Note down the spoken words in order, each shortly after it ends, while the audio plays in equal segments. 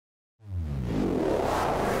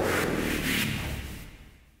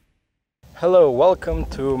Hello, welcome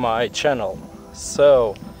to my channel.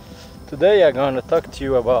 So today I'm gonna talk to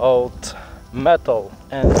you about Mettle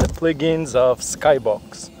and the plugins of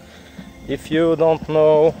Skybox. If you don't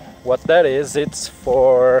know what that is, it's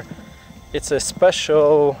a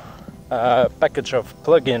special package of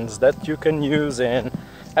plugins that you can use in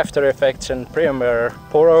After Effects and Premiere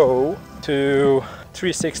Pro to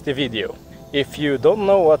 360 video. If you don't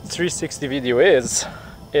know what 360 video is,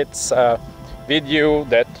 it's a video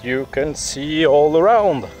that you can see all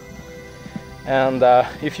around. And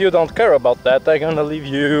if you don't care about that, I'm gonna leave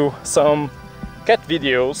you some cat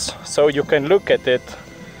videos so you can look at it.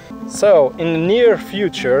 So in the near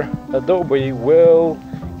future, Adobe will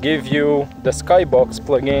give you the Skybox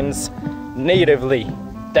plugins natively.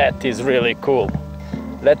 That is really cool.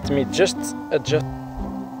 Let me just adjust.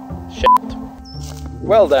 Shit.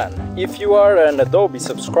 Well then, if you are an Adobe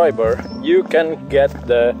subscriber, you can get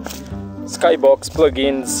the Skybox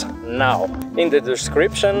plugins now. In the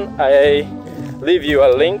description I leave you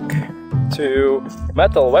a link to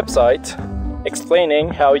Mettle website explaining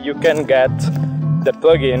how you can get the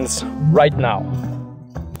plugins right now.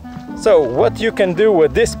 So what you can do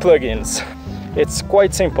with these plugins, it's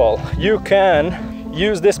quite simple. You can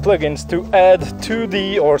use these plugins to add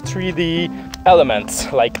 2D or 3D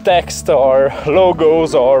elements like text or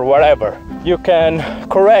logos or whatever. You can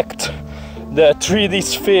correct the 3D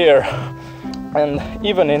sphere, and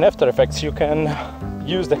even in After Effects you can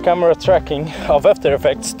use the camera tracking of After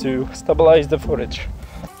Effects to stabilize the footage.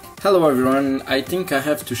 Hello everyone, I think I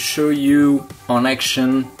have to show you on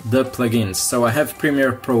action the plugins. So I have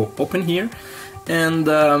Premiere Pro open here, and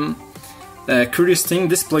curious thing,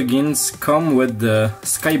 these plugins come with the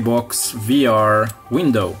Skybox VR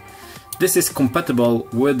window. This is compatible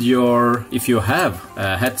with your, if you have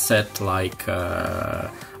a headset like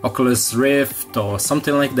Oculus Rift or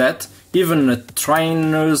something like that, even a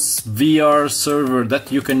trainers VR server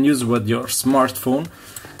that you can use with your smartphone,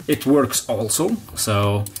 it works also.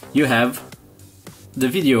 So you have the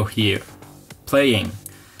video here playing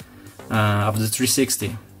of the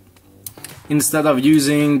 360. Instead of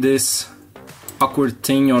using this awkward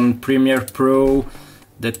thing on Premiere Pro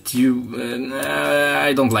that you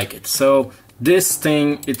I don't like it. So this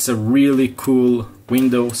thing, it's a really cool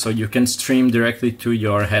window, so you can stream directly to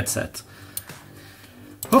your headset.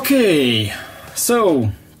 Okay,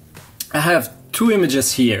 so I have two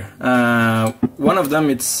images here. One of them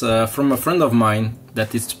it's from a friend of mine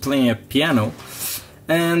that is playing a piano,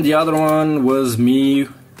 and the other one was me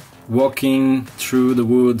walking through the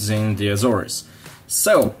woods in the Azores.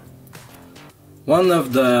 So one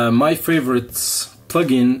of my favorites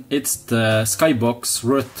plugin, it's the Skybox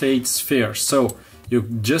Rotate Sphere. So you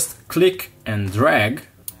just click and drag,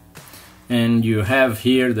 and you have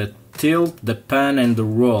here the tilt, the pan and the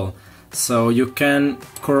roll. So you can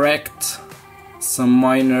correct some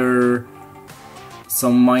minor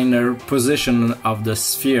position of the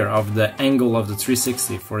sphere, of the angle of the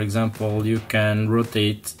 360. For example, you can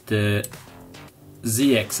rotate the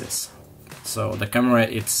z-axis, so the camera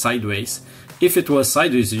it's sideways. If it was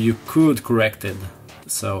sideways, you could correct it.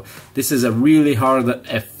 So this is a really hard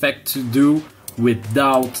effect to do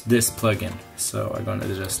without this plugin. So I'm gonna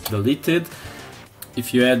just delete it.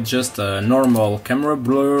 If you add just a normal camera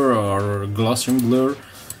blur or glossing blur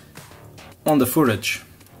on the footage,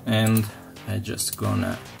 and I just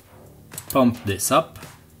gonna pump this up,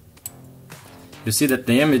 you see that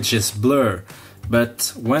the image is blur,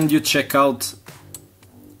 but when you check out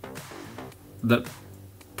the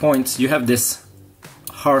points, you have this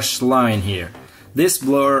harsh line here. This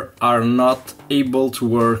blur are not able to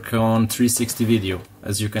work on 360 video,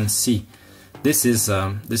 as you can see. This is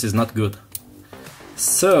not good.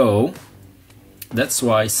 So that's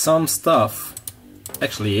why some stuff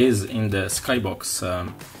actually is in the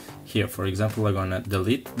Skybox here. For example, I'm gonna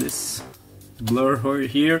delete this blur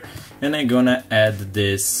here, and I'm gonna add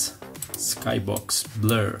this Skybox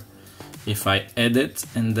blur. If I add it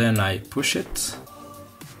and then I push it,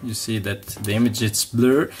 you see that the image it's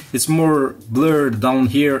blur. It's more blurred down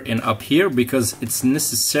here and up here because it's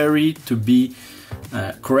necessary to be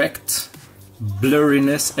correct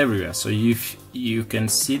blurriness everywhere. So you can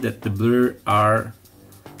see that the blur are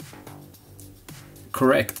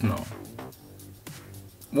correct now.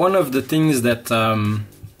 One of the things that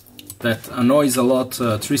that annoys a lot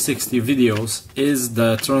 360 videos is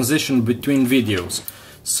the transition between videos.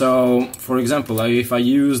 So for example, if I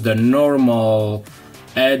use the normal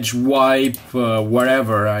edge wipe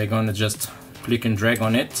wherever, I'm gonna just click and drag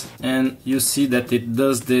on it, and you see that it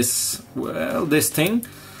does this, well, this thing.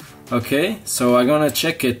 Okay, so I'm gonna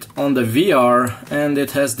check it on the VR, and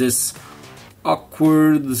it has this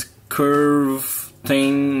awkward curve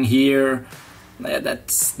thing here,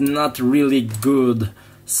 that's not really good.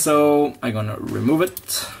 So I'm gonna remove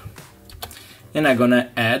it, and I'm gonna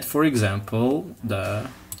add, for example, the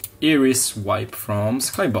iris wipe from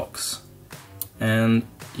Skybox. And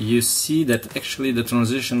you see that actually the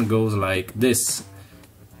transition goes like this.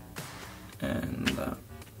 And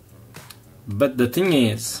but the thing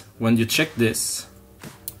is, when you check this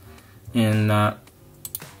in the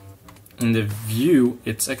view,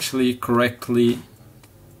 it's actually correctly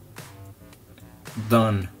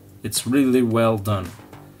done. It's really well done.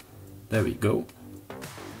 There we go.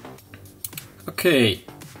 Okay.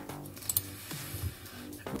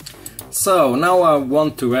 So now I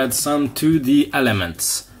want to add some 2D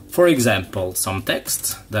elements. For example, some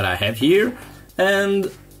text that I have here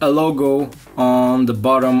and a logo on the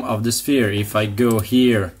bottom of the sphere. If I go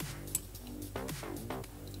here,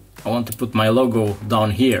 I want to put my logo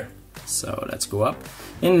down here. So let's go up,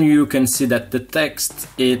 and you can see that the text,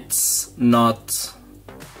 it's not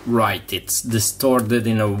right, it's distorted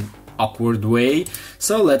in a awkward way.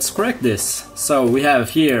 So let's correct this. So we have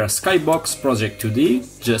here Skybox Project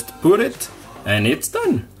 2D, just put it and it's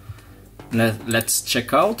done. Let's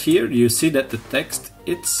check out here. You see that the text,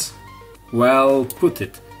 it's well put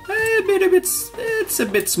it. It's a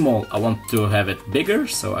bit small. I want to have it bigger,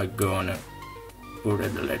 so I'm gonna put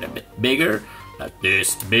it a little bit bigger, like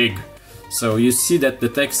this big. So you see that the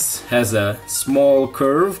text has a small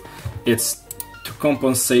curve. It's to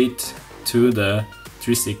compensate to the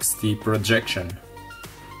 360 projection.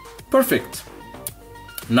 Perfect.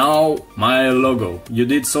 Now my logo. You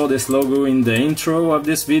did saw this logo in the intro of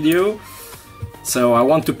this video. So I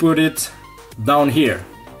want to put it down here.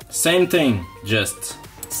 Same thing, just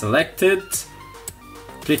select it,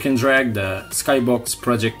 click and drag the Skybox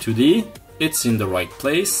Project 2D. It's in the right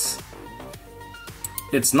place.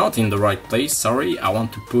 It's not in the right place, sorry. I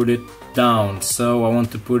want to put it down. So I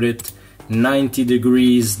want to put it 90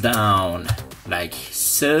 degrees down, like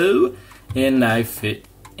so. And if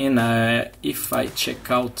I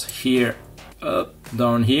check out here, up,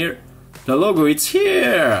 down here, the logo, it's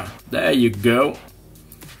here. There you go.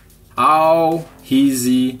 How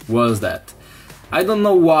easy was that? I don't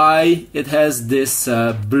know why it has this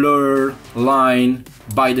blur line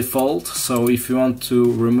by default. So if you want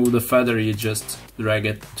to remove the feather, you just drag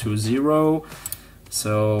it to 0.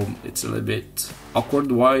 So it's a little bit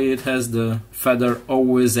awkward why it has the feather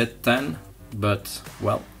always at 10, but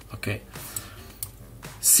well, okay.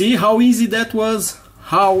 See how easy that was?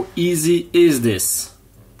 How easy is this?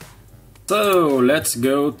 So let's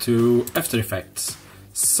go to After Effects.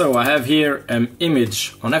 So I have here an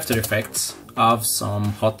image on After Effects of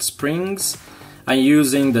some hot springs. I'm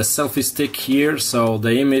using the selfie stick here, so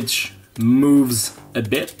the image moves a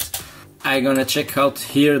bit. I'm gonna check out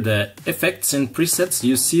here the effects and presets.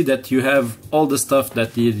 You see that you have all the stuff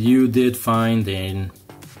that you did find in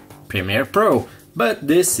Premiere Pro, but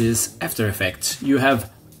this is After Effects. You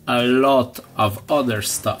have a lot of other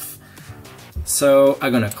stuff. So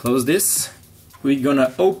I'm gonna close this. We're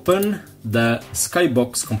gonna open the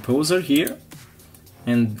Skybox Composer here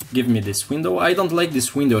and give me this window. I don't like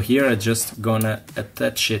this window here, I'm just gonna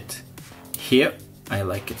attach it here. I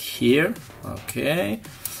like it here, okay.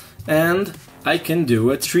 And I can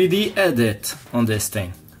do a 3D edit on this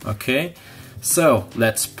thing, okay. So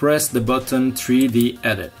let's press the button 3D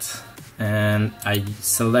edit, and I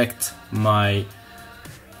select my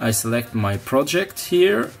project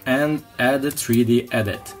here and add a 3D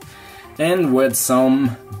edit. And with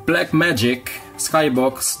some black magic,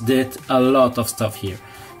 Skybox did a lot of stuff here.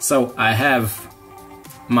 So I have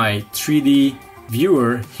my 3D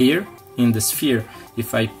viewer here in the sphere.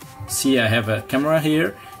 If I see, I have a camera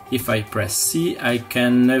here. If I press C, I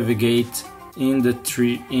can navigate in the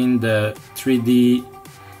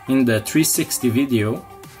 360 video.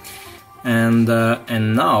 And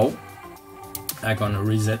now I'm gonna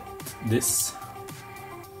reset this.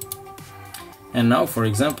 And now, for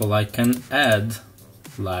example, I can add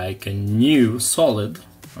like a new solid,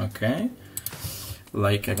 okay?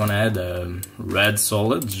 Like I'm gonna add a red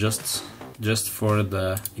solid just for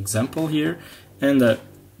the example here, and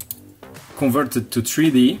convert it to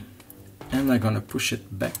 3D, and I'm gonna push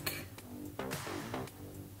it back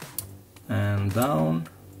and down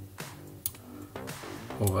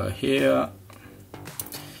over here,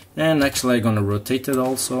 and actually I'm gonna rotate it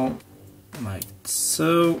also like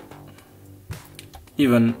so,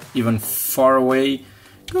 even far away,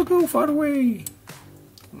 go far away,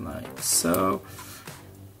 like so.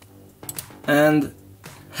 And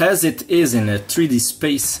as it is in a 3D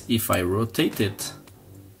space, if I rotate it,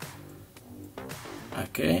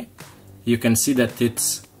 okay, you can see that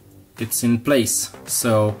it's in place.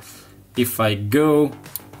 So if I go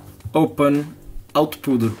open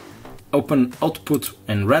output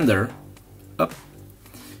and render up,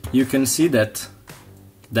 you can see that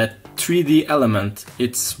 3D element,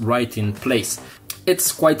 it's right in place.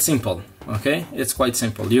 It's quite simple, okay? It's quite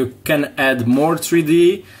simple. You can add more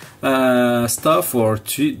 3D stuff or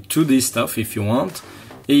 2D stuff if you want.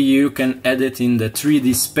 You can add it in the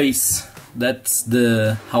 3D space. That's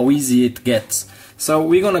how easy it gets. So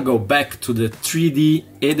we're gonna go back to the 3D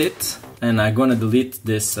edit, and I'm gonna delete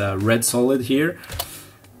this red solid here,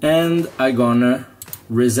 and I'm gonna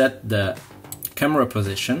reset the camera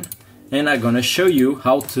position, and I'm gonna show you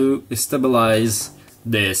how to stabilize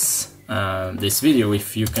this video.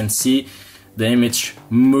 If you can see, the image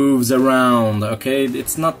moves around. Okay,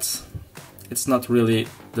 it's not really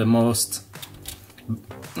the most,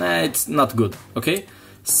 it's not good. Okay,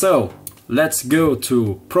 so let's go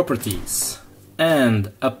to properties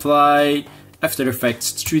and apply After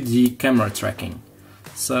Effects 3D camera tracking.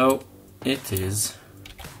 So it is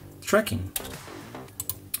tracking.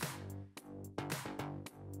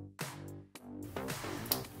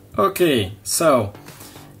 Okay, so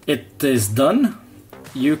it is done.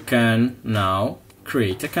 You can now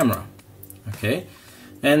create a camera. Okay,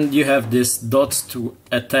 and you have this dots to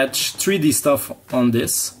attach 3D stuff on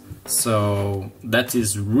this. So that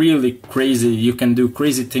is really crazy. You can do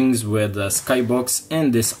crazy things with Skybox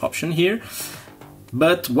and this option here.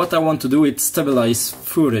 But what I want to do is stabilize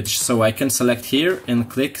footage. So I can select here and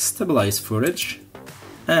click stabilize footage,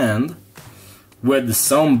 and with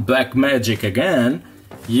some black magic again,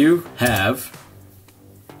 you have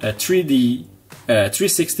a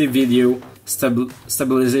 360 video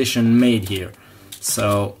stabilization made here.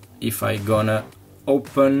 So if I gonna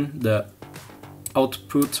open the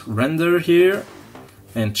output render here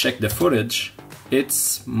and check the footage,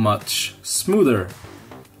 it's much smoother.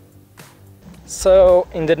 So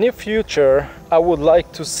in the near future I would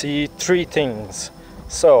like to see three things.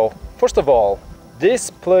 So first of all,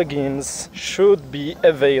 these plugins should be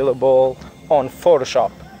available on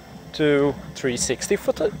Photoshop to 360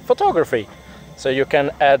 photography. So you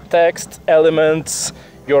can add text, elements,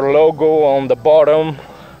 your logo on the bottom,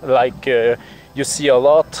 like you see a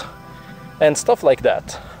lot, and stuff like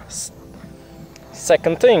that.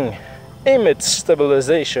 Second thing, image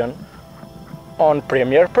stabilization on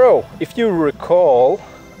Premiere Pro. If you recall,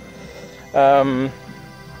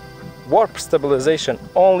 warp stabilization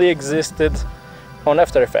only existed on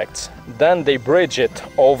After Effects. Then they bridge it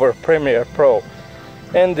over Premiere Pro,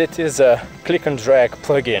 and it is a click and drag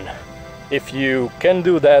plugin. If you can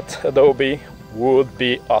do that, Adobe would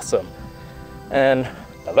be awesome. And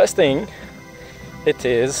the last thing, it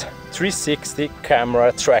is 360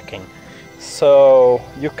 camera tracking. So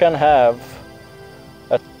you can have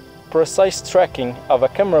a precise tracking of a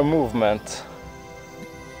camera movement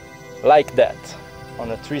like that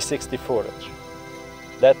on a 360 footage.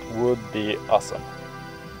 That would be awesome.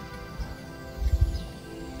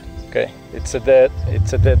 Okay, it's a dead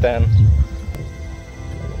end.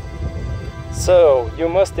 So you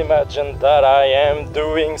must imagine that I am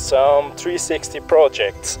doing some 360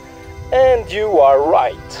 projects, and you are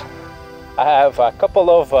right. I have a couple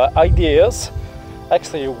of ideas.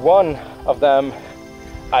 Actually, one of them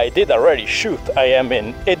I did already shoot. I am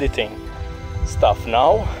in editing stuff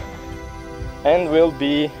now, and will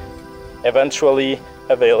be eventually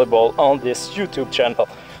available on this YouTube channel.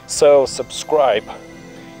 So subscribe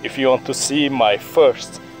if you want to see my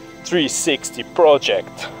first 360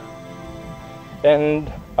 project.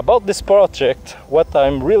 And about this project, what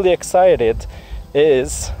I'm really excited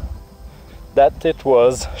is that it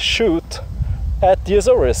was shoot at the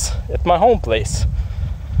Azores, at my home place.